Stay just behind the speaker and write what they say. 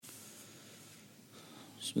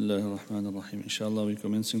Bismillah ar-Rahman ar-Rahim. Inshallah, we're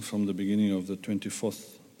commencing from the beginning of the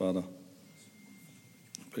 24th para,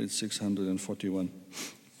 page 641.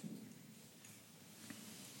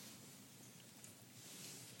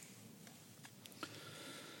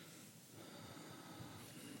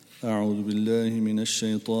 أعوذ بالله من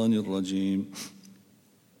الشيطان الرجيم.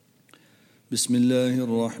 بسم الله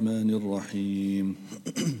الرحمن الرحيم.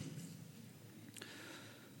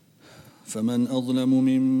 فمن أظلم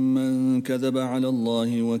ممن كذب على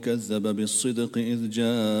الله وكذب بالصدق إذ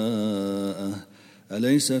جاءه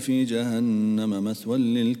أليس في جهنم مثوى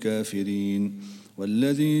للكافرين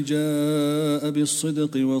والذي جاء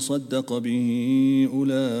بالصدق وصدق به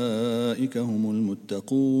أولئك هم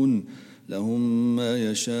المتقون لهم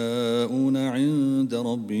ما يشاءون عند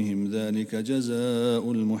ربهم ذلك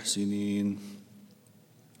جزاء المحسنين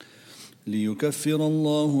ليكفر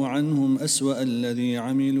الله عنهم أسوأ الذي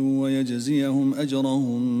عملوا ويجزيهم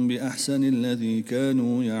أجرهم بأحسن الذي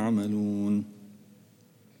كانوا يعملون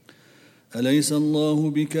أليس الله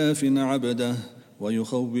بكاف عبده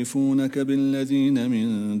ويخوفونك بالذين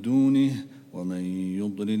من دونه ومن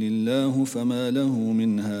يضلل الله فما له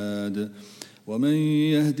من هاد ومن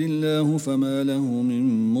يهد الله فما له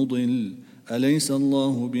من مضل أليس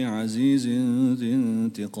الله بعزيز ذي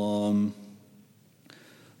انتقام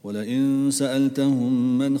ولئن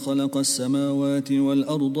سألتهم من خلق السماوات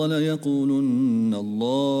والأرض ليقولن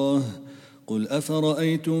الله قل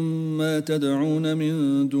أفرأيتم ما تدعون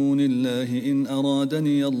من دون الله إن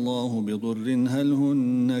أرادني الله بضر هل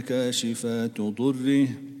هن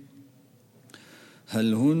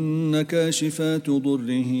كاشفات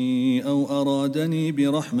ضره أو أرادني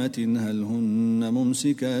برحمة هل هن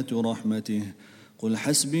ممسكات رحمته قل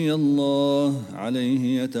حسبي الله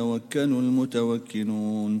عليه يتوكل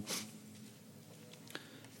المتوكلون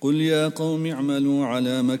قل يا قوم اعملوا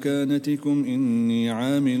على مكانتكم إني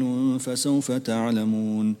عامل فسوف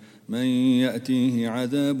تعلمون من يأتيه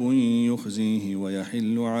عذاب يخزيه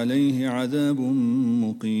ويحل عليه عذاب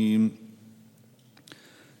مقيم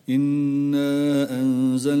إنا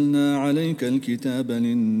أنزلنا عليك الكتاب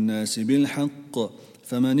للناس بالحق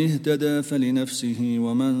فمن اهتدى فلنفسه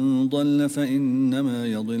ومن ضل فإنما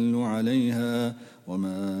يضل عليها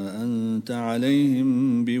وما أنت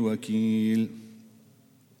عليهم بوكيل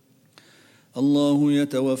الله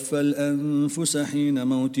يتوفى الأنفس حين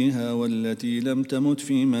موتها والتي لم تمت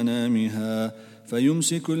في منامها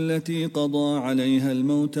فيمسك التي قضى عليها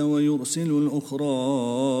الموت ويرسل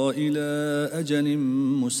الأخرى إلى أجل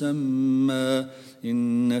مسمى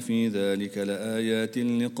إن في ذلك لآيات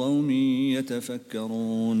لقوم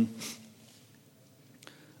يتفكرون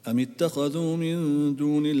أم اتخذوا من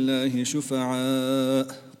دون الله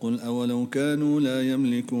شفعاء قل أولو كانوا لا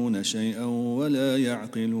يملكون شيئا ولا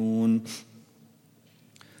يعقلون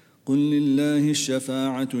قل لله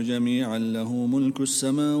الشفاعة جميعا له ملك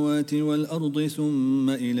السماوات والأرض ثم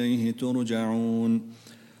إليه ترجعون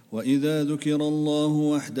وإذا ذكر الله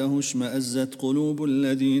وحده اشمأزت قلوب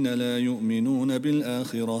الذين لا يؤمنون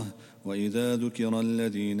بالآخرة وإذا ذكر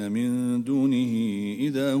الذين من دونه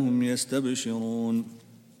إذا هم يستبشرون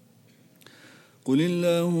قل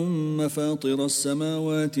اللهم فاطر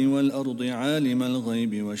السماوات والأرض عالم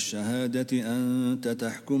الغيب والشهادة أنت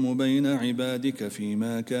تحكم بين عبادك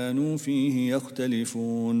فيما كانوا فيه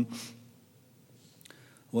يختلفون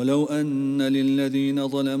ولو أن للذين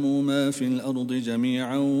ظلموا ما في الأرض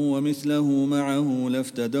جميعا ومثله معه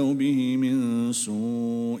لافتدوا به من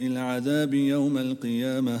سوء العذاب يوم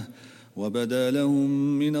القيامة وبدا لهم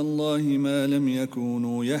من الله ما لم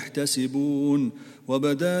يكونوا يحتسبون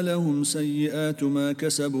وبدا لهم سيئات ما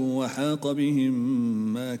كسبوا وحاق بهم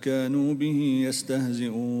ما كانوا به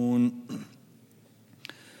يستهزئون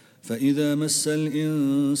فإذا مس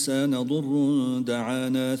الإنسان ضر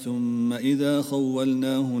دعانا ثم إذا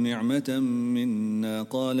خولناه نعمة منا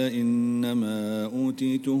قال إنما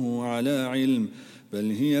أوتيته على علم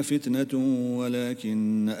بل هي فتنة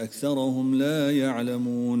ولكن أكثرهم لا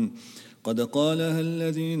يعلمون قد قالها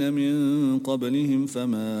الذين من قبلهم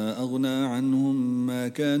فما أغنى عنهم ما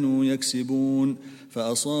كانوا يكسبون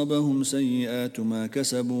فأصابهم سيئات ما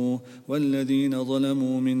كسبوا والذين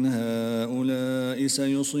ظلموا من هؤلاء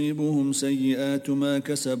سيصيبهم سيئات ما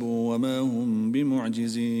كسبوا وما هم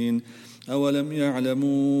بمعجزين أولم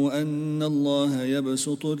يعلموا أن الله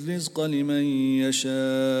يبسط الرزق لمن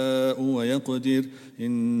يشاء ويقدر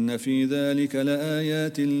إن في ذلك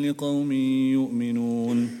لآيات لقوم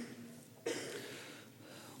يؤمنون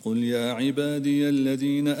قل يا عبادي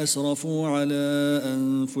الذين أسرفوا على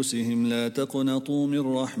أنفسهم لا تقنطوا من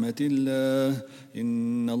رحمة الله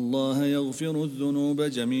إن الله يغفر الذنوب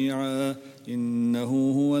جميعا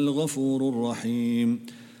إنه هو الغفور الرحيم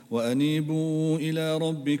وأنيبوا إلى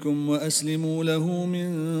ربكم وأسلموا له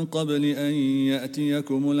من قبل أن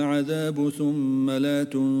يأتيكم العذاب ثم لا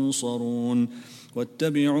تنصرون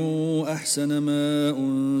واتبعوا أحسن ما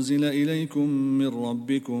أنزل إليكم من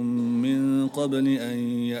ربكم من قبل أن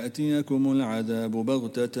يأتيكم العذاب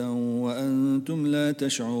بغتة وأنتم لا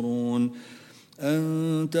تشعرون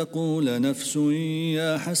أن تقول نفس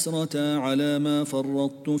يا حسرة على ما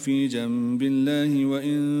فرطت في جنب الله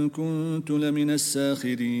وإن كنت لمن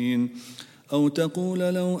الساخرين أو تقول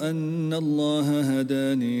لو أن الله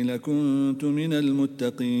هداني لكنت من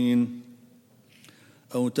المتقين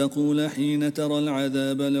أو تقول حين ترى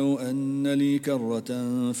العذاب لو أن لي كرة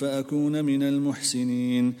فأكون من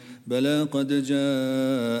المحسنين بلى قد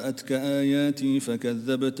جاءتك آياتي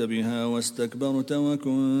فكذبت بها واستكبرت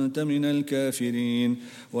وكنت من الكافرين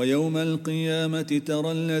ويوم القيامة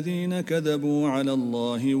ترى الذين كذبوا على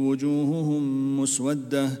الله وجوههم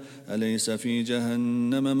مسودة أليس في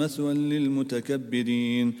جهنم مثوى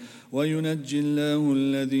للمتكبرين وينجي الله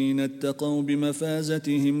الذين اتقوا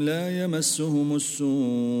بمفازتهم لا يمسهم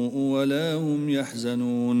السوء ولا هم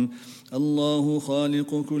يحزنون الله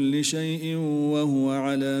خالق كل شيء وهو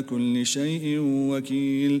على كل شيء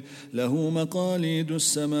وكيل له مقاليد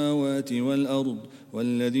السماوات والأرض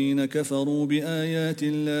والذين كفروا بآيات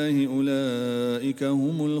الله أولئك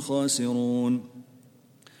هم الخاسرون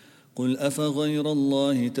قل أفغير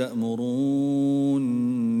الله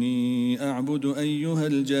تأمروني أعبد أيها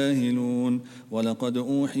الجاهلون ولقد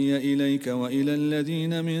أوحي إليك وإلى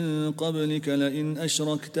الذين من قبلك لئن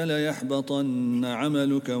أشركت ليحبطن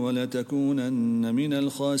عملك ولتكونن من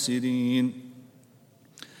الخاسرين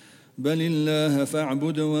بل الله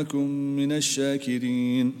فاعبد وكن من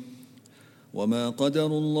الشاكرين وما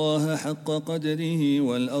قدروا الله حق قدره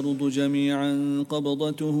والأرض جميعا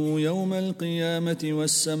قبضته يوم القيامة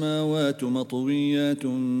والسماوات مطويات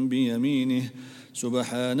بيمينه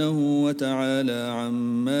سبحانه وتعالى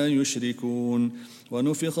عما يشركون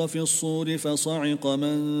ونفخ في الصور فصعق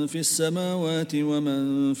من في السماوات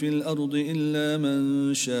ومن في الأرض إلا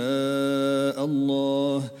من شاء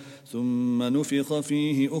الله ثم نفخ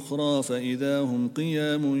فيه أخرى فإذا هم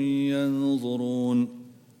قيام ينظرون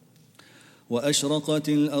وأشرقت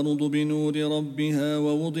الأرض بنور ربها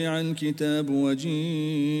ووضع الكتاب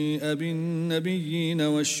وجيء بالنبيين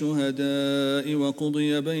والشهداء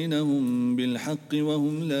وقضي بينهم بالحق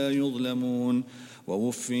وهم لا يظلمون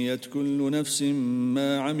ووفيت كل نفس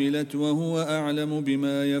ما عملت وهو أعلم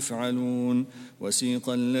بما يفعلون وسيق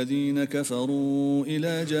الذين كفروا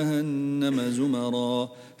إلى جهنم زمرا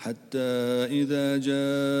حتى إذا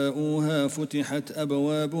جاءوها فتحت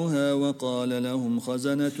أبوابها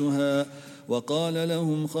وقال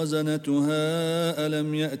لهم خزنتها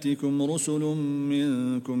ألم يأتكم رسل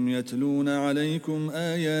منكم يتلون عليكم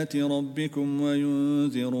آيات ربكم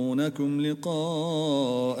وينذرونكم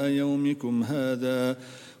لقاء يومكم هذا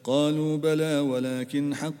قالوا بلى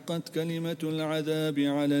ولكن حقت كلمة العذاب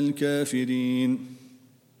على الكافرين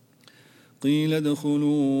قيل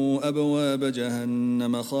ادخلوا أبواب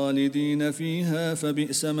جهنم خالدين فيها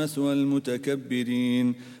فبئس مثوى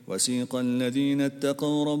المتكبرين وسيق الذين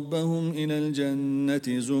اتقوا ربهم إلى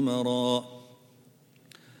الجنة زمرا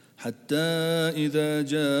حتى إذا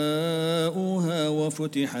جاءوها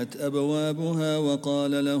وفتحت أبوابها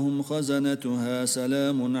وقال لهم خزنتها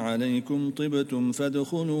سلام عليكم طبتم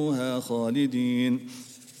فادخلوها خالدين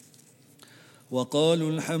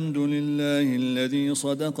وقالوا الحمد لله الذي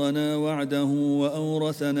صدقنا وعده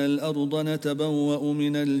وأورثنا الأرض نتبوأ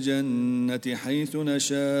من الجنة حيث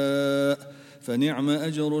نشاء فنعم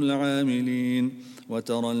أجر العاملين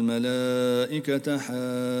وترى الملائكة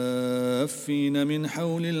حافين من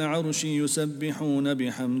حول العرش يسبحون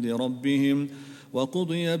بحمد ربهم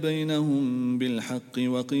وقضي بينهم بالحق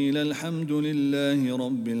وقيل الحمد لله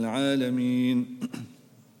رب العالمين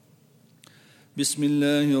بسم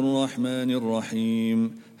الله الرحمن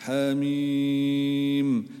الرحيم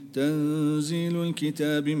حميم تنزيل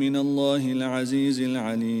الكتاب من الله العزيز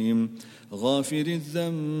العليم غافر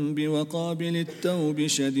الذنب وقابل التوب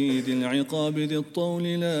شديد العقاب ذي الطول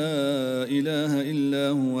لا إله إلا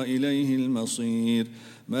هو إليه المصير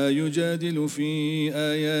ما يجادل في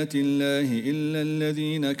آيات الله إلا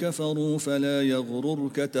الذين كفروا فلا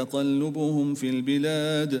يغررك تقلبهم في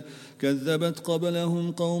البلاد كذبت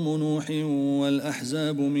قبلهم قوم نوح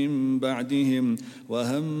والأحزاب من بعدهم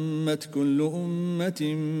وهمت كل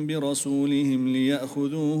أمة برسولهم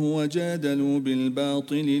ليأخذوه وجادلوا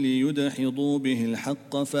بالباطل ليدحضوا به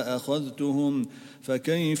الحق فأخذتهم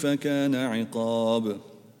فكيف كان عقاب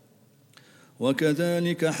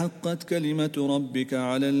وكذلك حقت كلمة ربك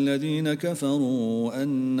على الذين كفروا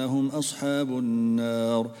أنهم أصحاب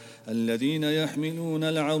النار الذين يحملون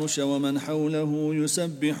العرش ومن حوله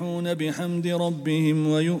يسبحون بحمد ربهم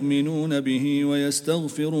ويؤمنون به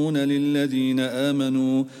ويستغفرون للذين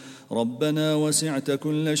آمنوا ربنا وسعت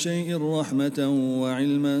كل شيء رحمة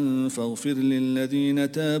وعلما فاغفر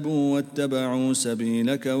للذين تابوا واتبعوا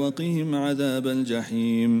سبيلك وقهم عذاب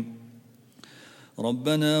الجحيم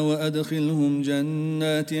ربنا وأدخلهم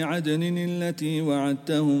جنات عدن التي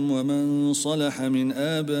وعدتهم ومن صلح من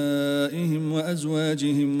آبائهم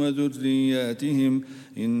وأزواجهم وذرياتهم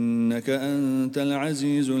إنك أنت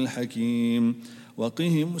العزيز الحكيم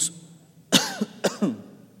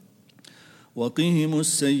وقهم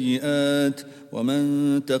السيئات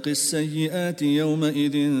ومن تق السيئات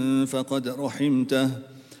يومئذ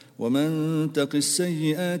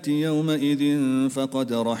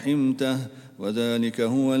فقد رحمته وذلك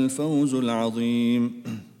هو الفوز العظيم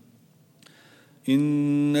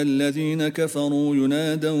إن الذين كفروا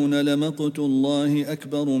ينادون لمقت الله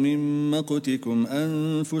أكبر من مقتكم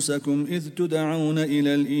أنفسكم إذ تدعون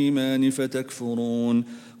إلى الإيمان فتكفرون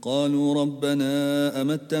قالوا ربنا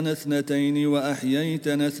أمتنا 2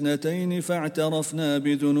 وأحييتنا 2 فاعترفنا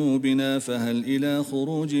بذنوبنا فهل إلى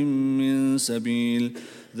خروج من سبيل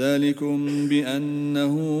ذلكم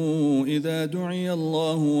بأنه إذا دعي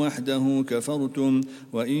الله وحده كفرتم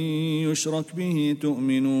وإن يشرك به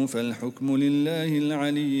تؤمنوا فالحكم لله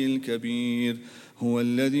العلي الكبير هو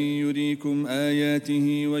الذي يريكم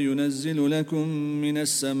آياته وينزل لكم من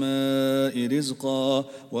السماء رزقا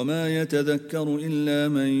وما يتذكر إلا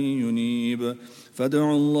من ينيب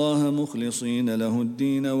فادعوا الله مخلصين له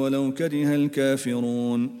الدين ولو كره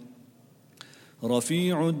الكافرون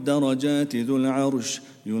رفيع الدرجات ذو العرش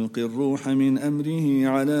يلقي الروح من أمره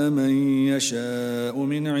على من يشاء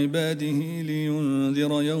من عباده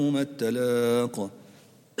لينذر يوم التلاق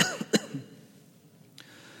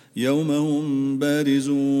يوم هم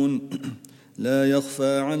بارزون لا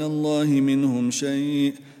يخفى على الله منهم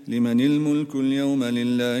شيء لمن الملك اليوم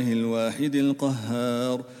لله الواحد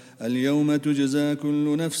القهار اليوم تجزى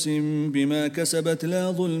كل نفس بما كسبت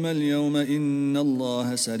لا ظلم اليوم إن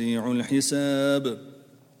الله سريع الحساب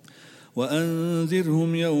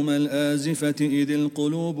وأنذرهم يوم الآزفة إذ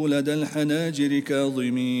القلوب لدى الحناجر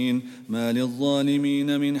كاظمين ما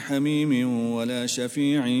للظالمين من حميم ولا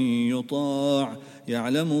شفيع يطاع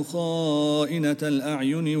يعلم خائنة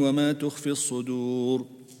الأعين وما تخفي الصدور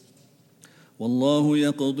والله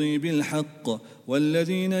يقضي بالحق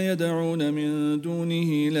والذين يدعون من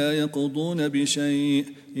دونه لا يقضون بشيء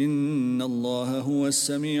إن الله هو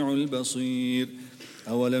السميع البصير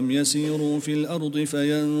أولم يسيروا في الأرض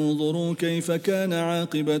فينظروا كيف كان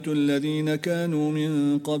عاقبة الذين كانوا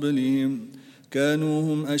من قبلهم كانوا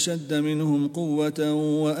هم أشد منهم قوة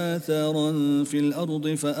وآثارا في الأرض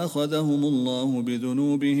فأخذهم الله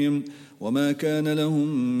بذنوبهم وما كان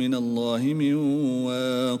لهم من الله من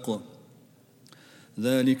واق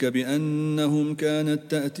ذلك بأنهم كانت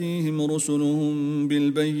تأتيهم رسلهم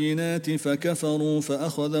بالبينات فكفروا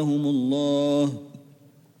فأخذهم الله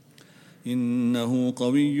إنه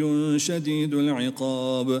قوي شديد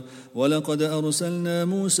العقاب ولقد أرسلنا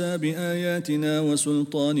موسى بآياتنا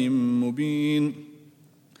وسلطان مبين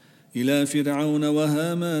إلى فرعون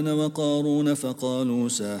وهامان وقارون فقالوا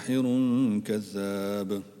ساحر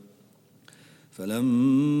كذاب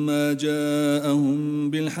فلما جاءهم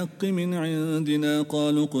بالحق من عندنا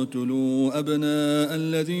قالوا اقتلوا أبناء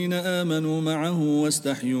الذين آمنوا معه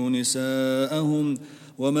واستحيوا نساءهم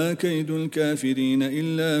وما كيد الكافرين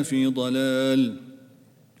إلا في ضلال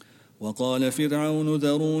وقال فرعون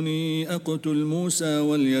ذروني أقتل موسى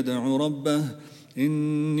وليدع ربه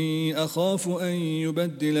إني أخاف أن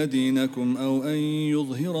يبدل دينكم أو أن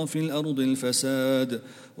يظهر في الأرض الفساد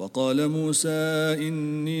وقال موسى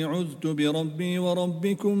إني عذت بربي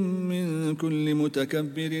وربكم من كل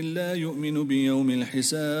متكبر لا يؤمن بيوم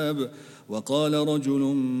الحساب وقال رجل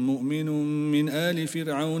مؤمن من آل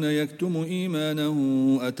فرعون يكتم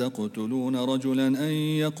إيمانه أتقتلون رجلا أن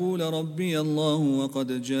يقول ربي الله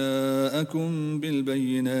وقد جاءكم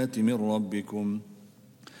بالبينات من ربكم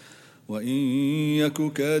وإن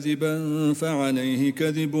يك كاذبا فعليه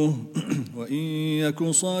كذبه وإن يك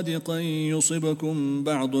صادقا يصبكم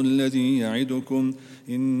بعض الذي يعدكم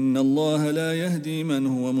إن الله لا يهدي من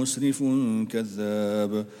هو مسرف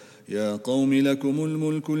كذاب يا قوم لكم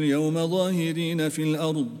الملك اليوم ظاهرين في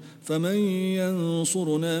الأرض فمن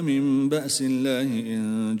ينصرنا من بأس الله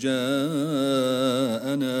إن جاءنا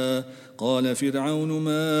قال فرعون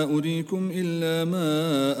ما أريكم إلا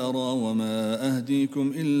ما أرى وما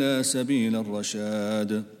أهديكم إلا سبيل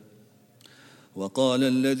الرشاد وقال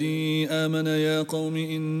الذي آمن يا قوم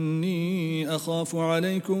إني أخاف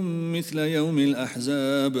عليكم مثل يوم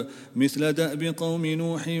الأحزاب مثل دأب قوم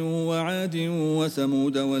نوح وعاد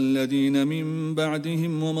وثمود والذين من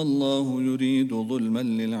بعدهم وما الله يريد ظلما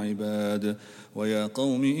للعباد ويا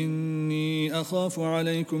قوم إني أخاف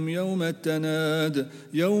عليكم يوم التناد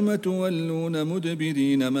يوم تولون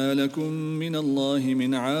مدبرين ما لكم من الله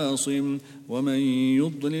من عاصم ومن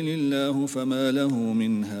يضلل الله فما له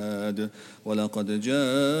من هاد ولقد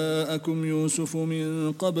جاءكم يوسف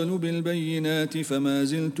من قبل بالبينات فما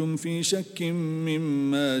زلتم في شك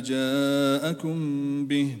مما جاءكم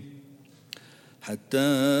به حتى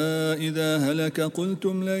إذا هلك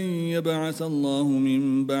قلتم لن يبعث الله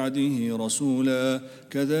من بعده رسولا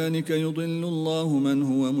كذلك يضل الله من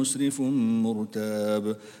هو مسرف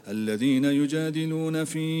مرتاب الذين يجادلون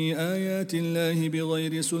في آيات الله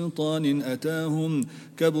بغير سلطان أتاهم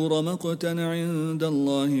كبر مقتا عند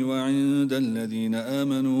الله وعند الذين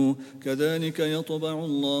آمنوا كذلك يطبع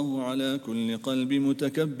الله على كل قلب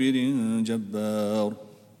متكبر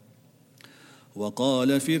جبار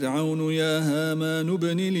وقال فرعون يا هامان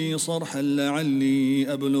ابن لي صرحا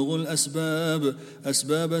لعلي أبلغ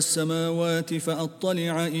أسباب السماوات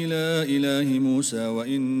فأطلع إلى إله موسى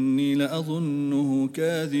وإني لأظنه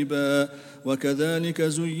كاذبا وكذلك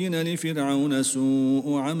زين لفرعون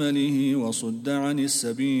سوء عمله وصد عن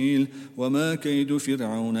السبيل وما كيد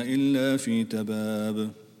فرعون إلا في تباب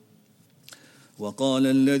وقال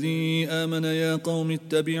الذي آمن يا قوم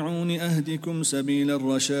اتبعون أهدكم سبيل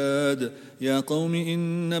الرشاد يا قوم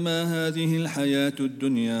إنما هذه الحياة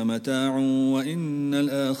الدنيا متاع وإن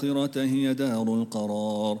الآخرة هي دار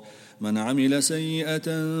القرار من عمل سيئة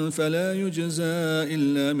فلا يجزى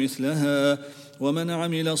إلا مثلها ومن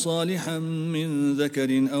عمل صالحا من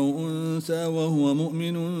ذكر أو أنثى وهو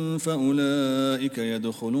مؤمن فأولئك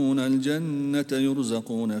يدخلون الجنة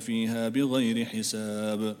يرزقون فيها بغير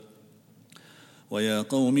حساب ويا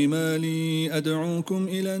قوم ما لي أدعوكم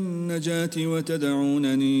إلى النجاة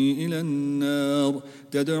وتدعونني إلى النار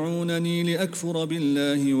تدعونني لأكفر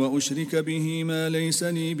بالله وأشرك به ما ليس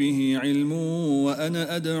لي به علم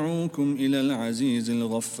وأنا أدعوكم إلى العزيز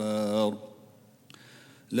الغفار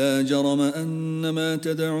لا جرم أن ما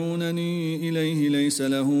تدعونني إليه ليس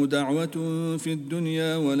له دعوة في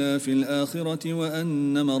الدنيا ولا في الآخرة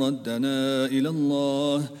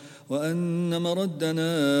وأن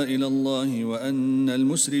مردنا إلى الله وأن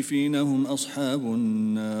المسرفين هم أصحاب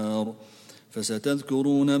النار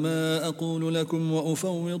فستذكرون ما أقول لكم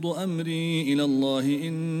وأفوض أمري إلى الله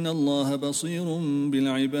إن الله بصير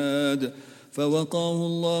بالعباد فوقاه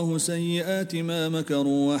الله سيئات ما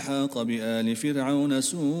مكروا وحاق بآل فرعون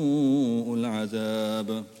سوء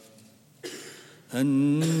العذاب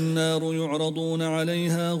النار يعرضون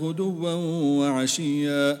عليها غدوا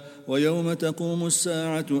وعشيا ويوم تقوم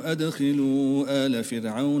الساعة أدخلوا آل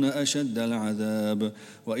فرعون أشد العذاب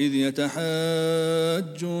وإذ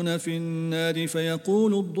يتحاجون في النار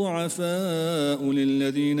فيقول الضعفاء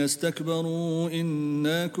للذين استكبروا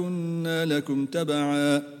إنا كنا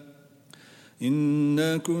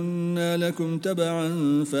لكم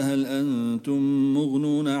تبعا فهل أنتم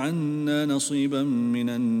مغنون عنا نصيبا من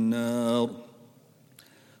النار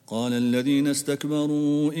قال الذين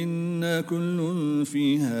استكبروا إنا كل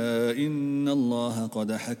فيها إن الله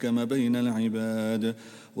قد حكم بين العباد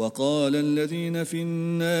وقال الذين في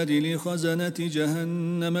النار لخزنة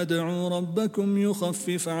جهنم ادعوا ربكم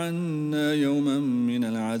يخفف عنا يوما من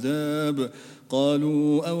العذاب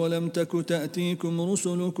قالوا أولم تك تأتيكم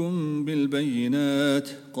رسلكم بالبينات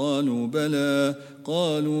قالوا بلى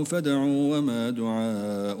قالوا فادعوا وما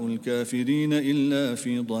دعاء الكافرين إلا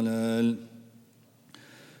في ضلال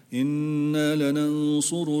إنا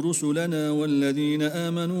لننصر رسلنا والذين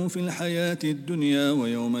آمنوا في الحياة الدنيا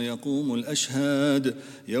ويوم يقوم الأشهاد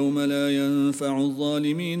يوم لا ينفع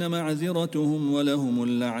الظالمين معذرتهم ولهم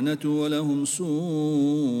اللعنة ولهم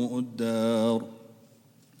سوء الدار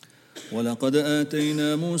ولقد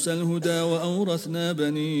آتينا موسى الهدى وأورثنا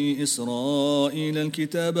بني إسرائيل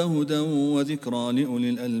الكتاب هدى وذكرى لأولي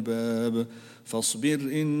الألباب فاصبر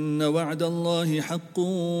إن وعد الله حق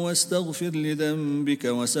واستغفر لذنبك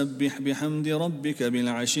وسبح بحمد ربك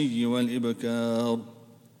بالعشي والإبكار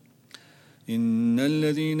إن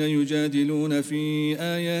الذين يجادلون في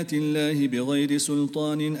آيات الله بغير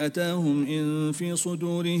سلطان أتاهم إن في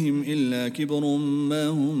صدورهم إلا كبر ما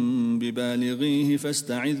هم ببالغيه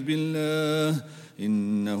فاستعذ بالله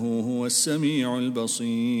إنه هو السميع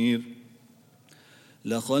البصير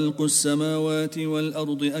لخلق السماوات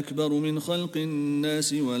والأرض أكبر من خلق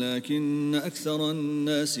الناس ولكن أكثر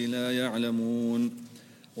الناس لا يعلمون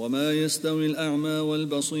وما يستوي الأعمى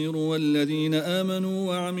والبصير والذين آمنوا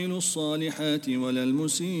وعملوا الصالحات ولا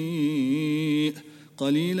المسيء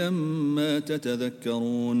قليلا ما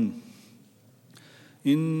تتذكرون.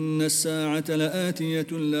 إن الساعة لآتية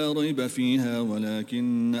لا ريب فيها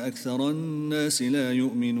ولكن أكثر الناس لا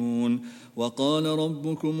يؤمنون. وقال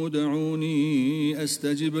ربكم ادعوني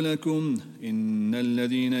أستجب لكم إن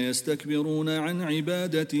الذين يستكبرون عن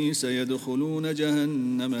عبادتي سيدخلون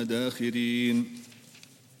جهنم داخرين.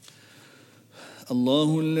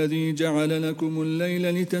 الله الذي جعل لكم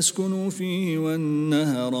الليل لتسكنوا فيه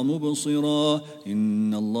والنهار مبصرا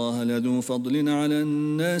إن الله لذو فضل على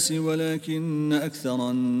الناس ولكن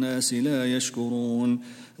أكثر الناس لا يشكرون.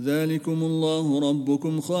 ذلكم الله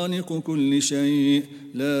ربكم خالق كل شيء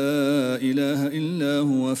لا إله إلا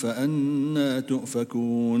هو فأنى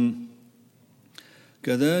تؤفكون.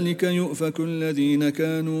 كذلك يؤفك الذين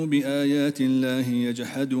كانوا بآيات الله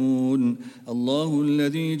يجحدون. الله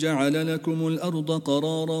الذي جعل لكم الأرض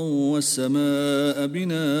قرارا والسماء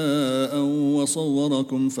بناء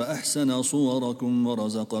وصوركم فأحسن صوركم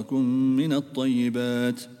ورزقكم من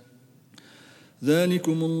الطيبات.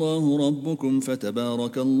 ذلكم الله ربكم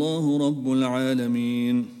فتبارك الله رب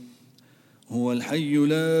العالمين. هو الحي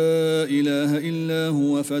لا إله إلا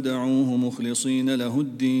هو فادعوه مخلصين له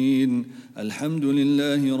الدين الحمد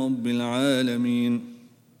لله رب العالمين.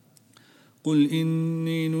 قل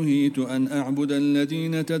إني نهيت أن أعبد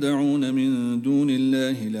الذين تدعون من دون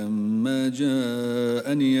الله لما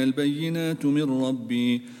جاءني البينات من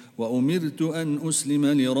ربي وأمرت أن أسلم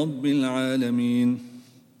لرب العالمين.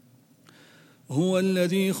 هو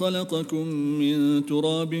الذي خلقكم من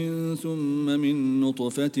تراب ثم من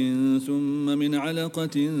نطفة ثم من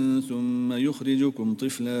علقة ثم يخرجكم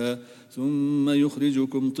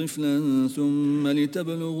طفلا ثم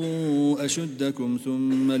لتبلغوا أشدكم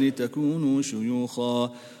ثم لتكونوا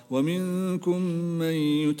شيوخا ومنكم من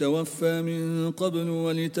يتوفى من قبل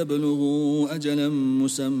ولتبلغوا أجلا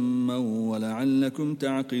مسمى ولعلكم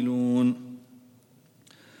تعقلون.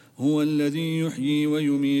 هو الذي يحيي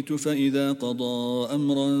ويميت فإذا قضى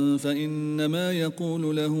أمرا فإنما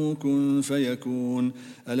يقول له كن فيكون.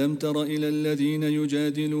 ألم تر إلى الذين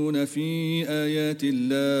يجادلون في آيات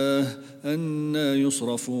الله أنى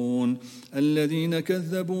يصرفون الذين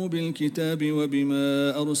كذبوا بالكتاب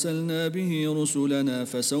وبما أرسلنا به رسلنا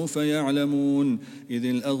فسوف يعلمون إذ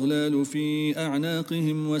الأغلال في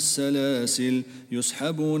أعناقهم والسلاسل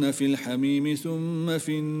يسحبون في الحميم ثم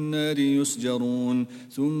في النار يسجرون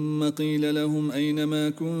ثم قيل لهم أين ما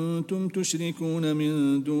كنتم تشركون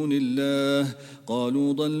من دون الله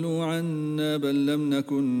قالوا ضلوا عنا بل لم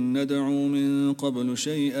نكن ندعو من قبل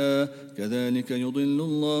شيئا كذلك يضل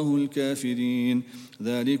الله الكافرين.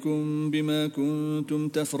 ذلكم بما كنتم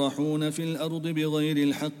تفرحون في الأرض بغير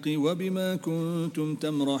الحق وبما كنتم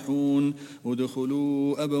تمرحون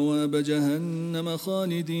ادخلوا أبواب جهنم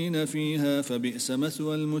خالدين فيها فبئس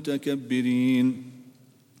مثوى المتكبرين.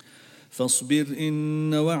 فاصبر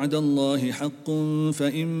إن وعد الله حق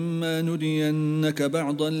فإما نرينك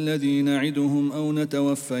بعض الذي نعدهم أو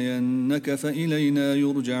نتوفينك فإلينا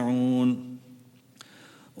يرجعون.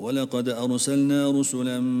 ولقد أرسلنا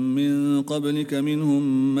رسلا من قبلك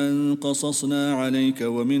منهم من قصصنا عليك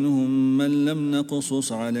ومنهم من لم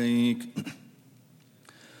نقصص عليك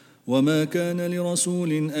وما كان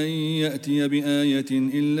لرسول أن يأتي بآية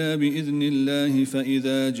إلا بإذن الله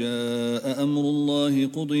فإذا جاء أمر الله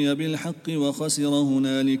قضي بالحق وخسر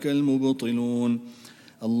هنالك المبطلون.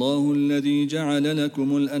 الله الذي جعل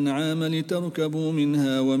لكم الأنعام لتركبوا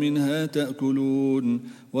منها ومنها تأكلون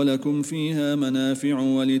ولكم فيها منافع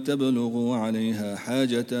ولتبلغوا عليها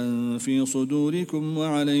حاجة في صدوركم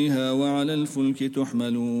وعليها وعلى الفلك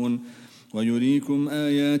تحملون ويريكم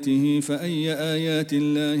آياته فأي آيات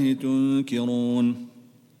الله تنكرون.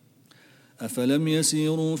 أفلم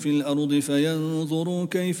يسيروا في الأرض فينظروا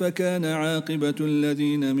كيف كان عاقبة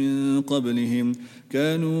الذين من قبلهم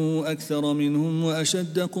كانوا أكثر منهم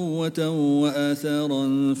وأشد قوة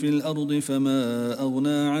وآثارا في الأرض فما أغنى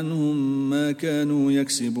عنهم ما كانوا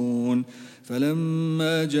يكسبون.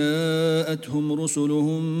 فلما جاءتهم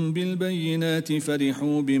رسلهم بالبينات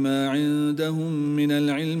فرحوا بما عندهم من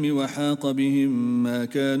العلم وحاق بهم ما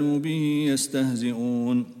كانوا به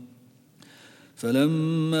يستهزئون.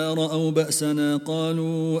 فلما رأوا بأسنا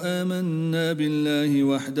قالوا آمنا بالله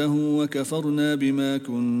وحده وكفرنا بما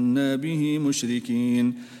كنا به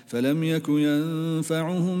مشركين. فلم يك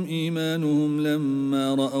ينفعهم إيمانهم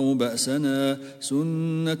لما رأوا بأسنا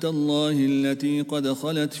سنة الله التي قد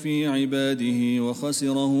خلت في عباده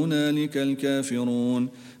وخسر هنالك الكافرون.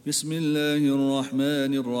 بسم الله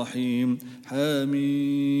الرحمن الرحيم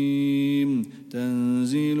حميم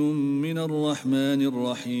تنزيل من الرحمن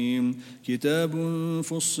الرحيم كتاب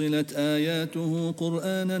فصلت آياته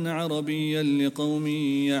قرآنا عربيا لقوم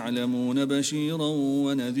يعلمون بشيرا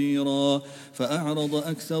ونذيرا فأعرض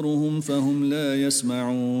أكثرهم فهم لا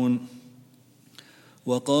يسمعون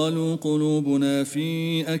وقالوا قلوبنا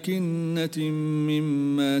في أكنة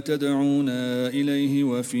مما تدعونا إليه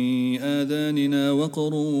وفي آذاننا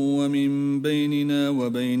وقر ومن بيننا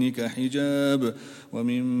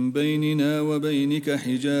وبينك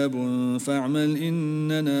حجاب فاعمل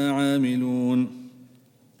إننا عاملون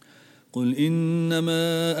قل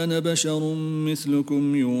إنما أنا بشر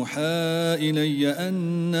مثلكم يوحى إلي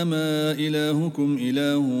أنما إلهكم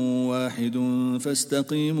إله واحد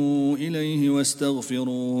فاستقيموا إليه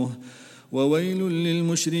واستغفروه وويل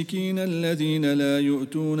للمشركين الذين لا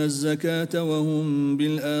يؤتون الزكاة وهم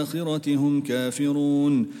بالآخرة هم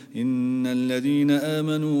كافرون إن الذين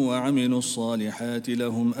آمنوا وعملوا الصالحات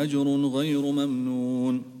لهم أجر غير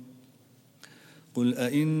ممنون قل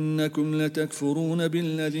أئنكم لتكفرون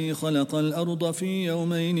بالذي خلق الأرض في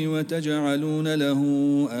يومين وتجعلون له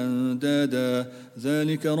أندادا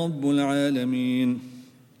ذلك رب العالمين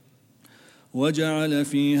وجعل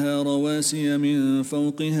فيها رواسي من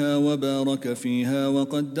فوقها وبارك فيها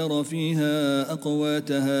وقدر فيها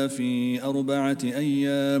أقواتها في 4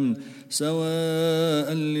 أيام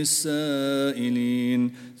سواء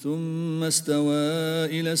للسائلين ثم استوى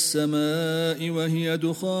إلى السماء وهي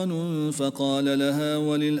دخان فقال لها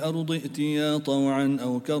وللأرض ائتيا طوعا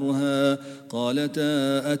أو كرها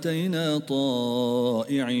قالتا أتينا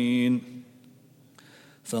طائعين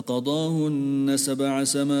فقضاهن 7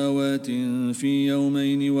 سماوات في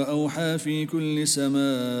يومين وأوحى في كل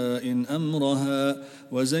سماء أمرها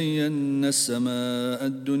وزينا السماء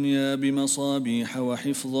الدنيا بمصابيح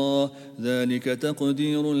وحفظا ذلك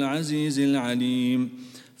تقدير العزيز العليم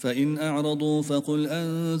فإن أعرضوا فقل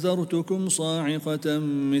أنذرتكم صاعقة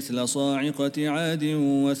مثل صاعقة عاد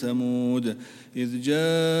وثمود إذ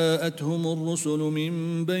جاءتهم الرسل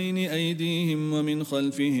من بين أيديهم ومن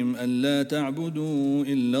خلفهم ألا تعبدوا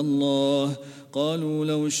إلا الله قالوا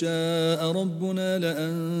لو شاء ربنا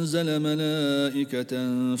لأنزل ملائكة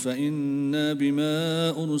فإنا بما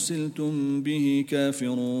أرسلتم به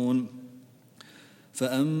كافرون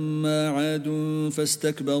فأما عاد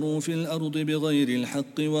فاستكبروا في الأرض بغير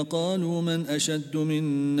الحق وقالوا من أشد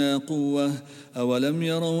منا قوة أولم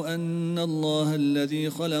يروا أن الله الذي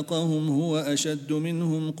خلقهم هو أشد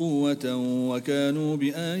منهم قوة وكانوا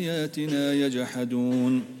بآياتنا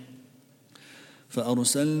يجحدون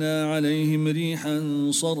فأرسلنا عليهم ريحا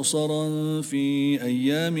صرصرا في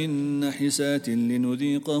أيام نحسات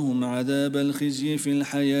لنذيقهم عذاب الخزي في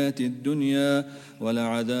الحياة الدنيا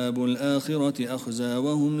ولعذاب الآخرة أخزى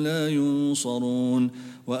وهم لا ينصرون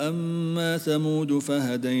وأما ثمود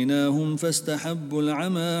فهديناهم فاستحبوا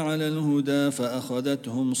العمى على الهدى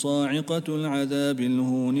فأخذتهم صاعقة العذاب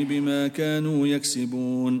الهون بما كانوا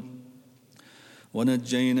يكسبون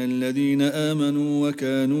ونجينا الذين آمنوا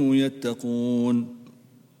وكانوا يتقون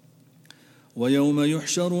ويوم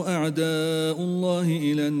يحشر أعداء الله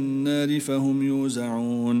إلى النار فهم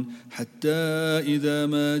يوزعون حتى إذا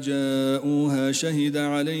ما جاءوها شهد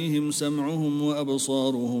عليهم سمعهم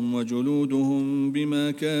وأبصارهم وجلودهم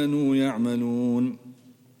بما كانوا يعملون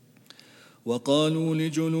وقالوا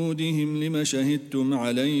لجلودهم لم شهدتم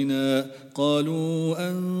علينا قالوا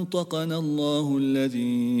أنطقنا الله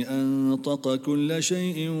الذي أنطق كل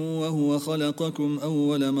شيء وهو خلقكم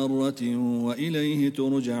أول مرة وإليه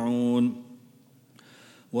ترجعون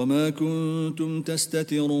وما كنتم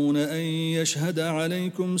تستترون أن يشهد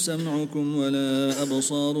عليكم سمعكم ولا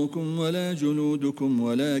أبصاركم ولا جلودكم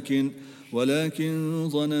ولكن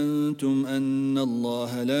ظننتم أن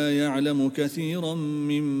الله لا يعلم كثيرا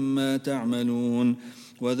مما تعملون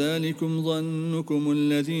وذلكم ظنكم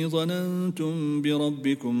الذي ظننتم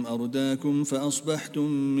بربكم أرداكم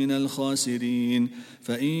فأصبحتم من الخاسرين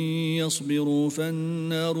فإن يصبروا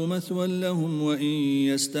فالنار مثوى لهم وإن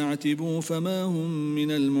يستعتبوا فما هم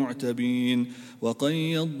من المعتبين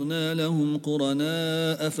وقيضنا لهم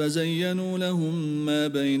قرناء فزينوا لهم ما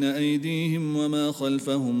بين أيديهم وما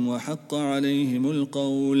خلفهم وحق عليهم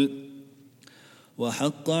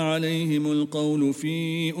القول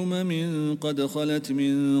في قد خلت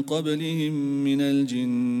من قبلهم من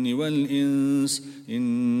الجن والإنس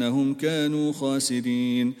إنهم كانوا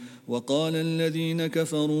خاسرين وقال الذين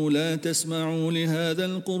كفروا لا تسمعوا لهذا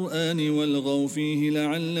القرآن والغوا فيه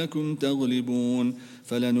لعلكم تغلبون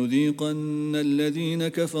فلنذيقن الذين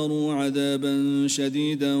كفروا عذابا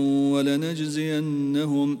شديدا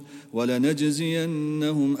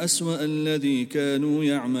ولنجزينهم أسوأ الذي كانوا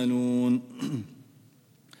يعملون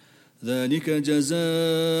ذلك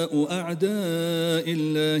جزاء أعداء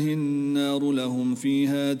الله النار لهم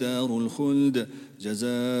فيها دار الخلد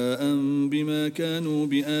جزاء بما كانوا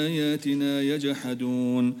بآياتنا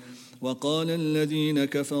يجحدون وقال الذين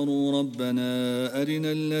كفروا ربنا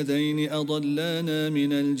أرنا الذين أضلانا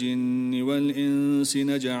من الجن والإنس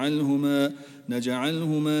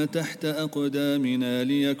نجعلهما تحت أقدامنا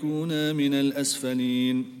ليكونا من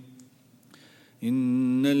الأسفلين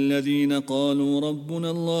إن الذين قالوا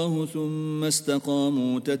ربنا الله ثم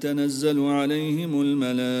استقاموا تتنزل عليهم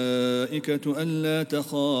الملائكة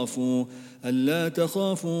ألا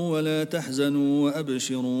تخافوا ولا تحزنوا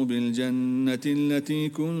وأبشروا بالجنة التي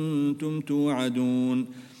كنتم توعدون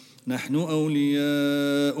نحن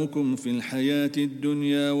أولياؤكم في الحياة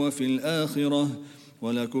الدنيا وفي الآخرة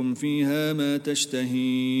ولكم فيها ما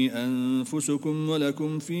تشتهي أنفسكم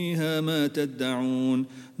ولكم فيها ما تدعون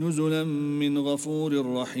نزلا من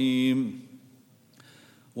غفور رحيم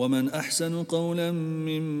ومن أحسن قولا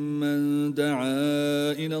ممن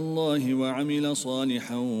دعا إلى الله وعمل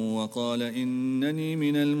صالحا وقال إنني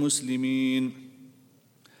من المسلمين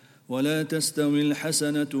ولا تستوي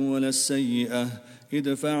الحسنة ولا السيئة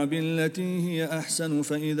ادفع بالتي هي أحسن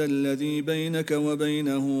فإذا الذي بينك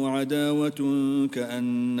وبينه عداوة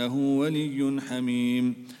كأنه ولي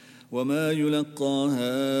حميم وما يلقاها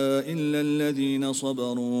إلا الذين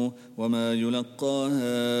صبروا وما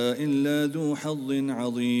يلقاها إلا ذو حظ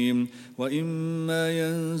عظيم وإما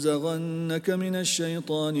ينزغنك من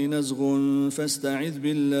الشيطان نزغ فاستعذ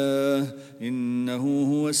بالله إنه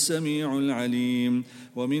هو السميع العليم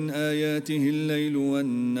ومن آياته الليل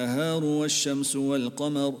والنهار والشمس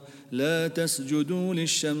والقمر لا تسجدوا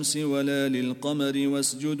للشمس ولا للقمر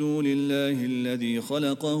واسجدوا لله الذي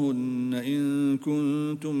خلقهن إن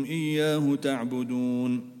كنتم إياه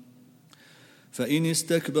تعبدون فإن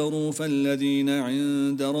استكبروا فالذين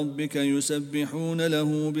عند ربك يسبحون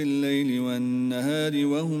له بالليل والنهار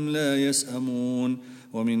وهم لا يسأمون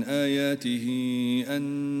ومن آياته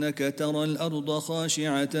أنك ترى الأرض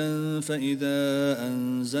خاشعة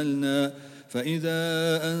فإذا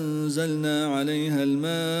أنزلنا عليها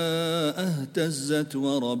الماء اهتزت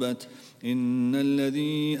وربت إن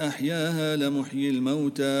الذي أحياها لمحيي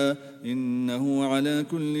الموتى إنه على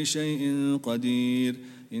كل شيء قدير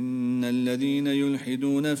إن الذين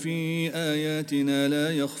يلحدون في آياتنا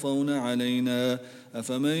لا يخفون علينا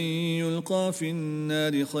أفمن يلقى في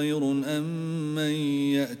النار خير أم من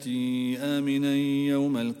يأتي آمنا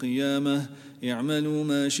يوم القيامة اعملوا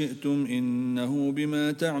ما شئتم إنه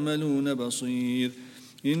بما تعملون بصير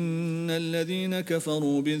إن الذين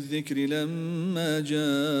كفروا بالذكر لما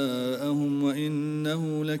جاءهم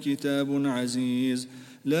وإنه لكتاب عزيز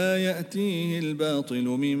لا يأتيه الباطل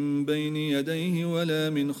من بين يديه ولا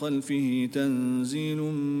من خلفه تنزيل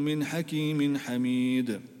من حكيم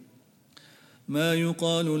حميد ما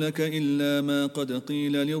يقال لك إلا ما قد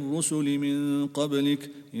قيل للرسل من قبلك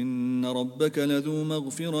إن ربك لذو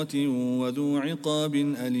مغفرة وذو عقاب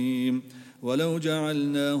أليم ولو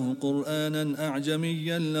جعلناه قرآنا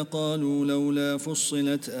أعجميا لقالوا لولا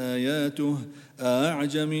فصلت آياته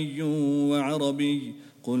أعجمي وعربي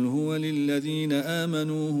قل هو للذين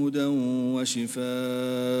آمنوا هدى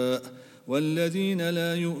وشفاء والذين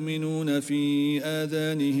لا يؤمنون في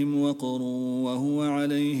آذانهم وقر وهو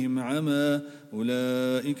عليهم عمى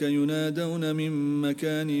أولئك ينادون من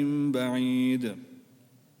مكان بعيد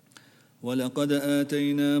ولقد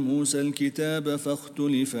آتينا موسى الكتاب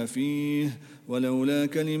فاختلف فيه ولولا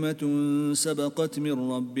كلمة سبقت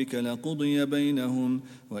من ربك لقضي بينهم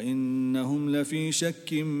وإنهم لفي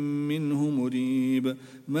شك منه مريب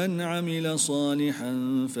من عمل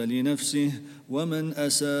صالحا فلنفسه ومن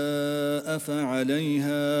أساء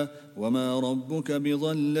فعليها وما ربك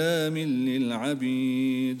بظلام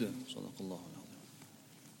للعبيد صدق الله العظيم.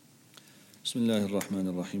 بسم الله الرحمن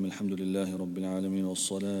الرحيم الحمد لله رب العالمين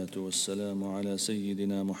والصلاة والسلام على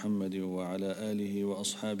سيدنا محمد وعلى آله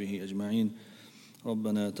وأصحابه أجمعين.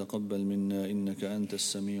 ربنا تقبل منا إنك أنت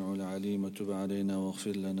السميع العليم وتب علينا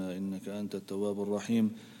واغفر لنا إنك أنت التواب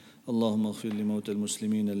الرحيم. اللهم اغفر لموتى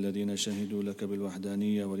المسلمين الذين شهدوا لك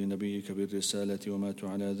بالوحدانية ولنبيك بالرسالة وماتوا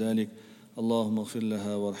على ذلك. اللهم اغفر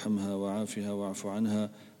لها وارحمها وعافها واعف عنها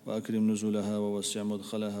وأكرم نزلها ووسع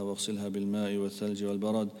مدخلها واغسلها بالماء والثلج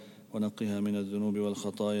والبرد ونقها من الذنوب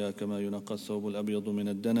والخطايا كما ينقى الثوب الأبيض من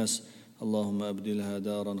الدنس. اللهم أبدلها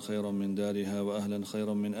دارا خيرا من دارها وأهلا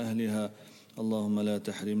خيرا من أهلها. اللهم لا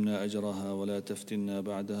تحرمنا أجرها ولا تفتنا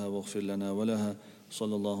بعدها واغفر لنا ولها.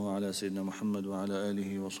 صلى الله على سيدنا محمد وعلى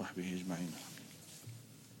آله وصحبه أجمعين.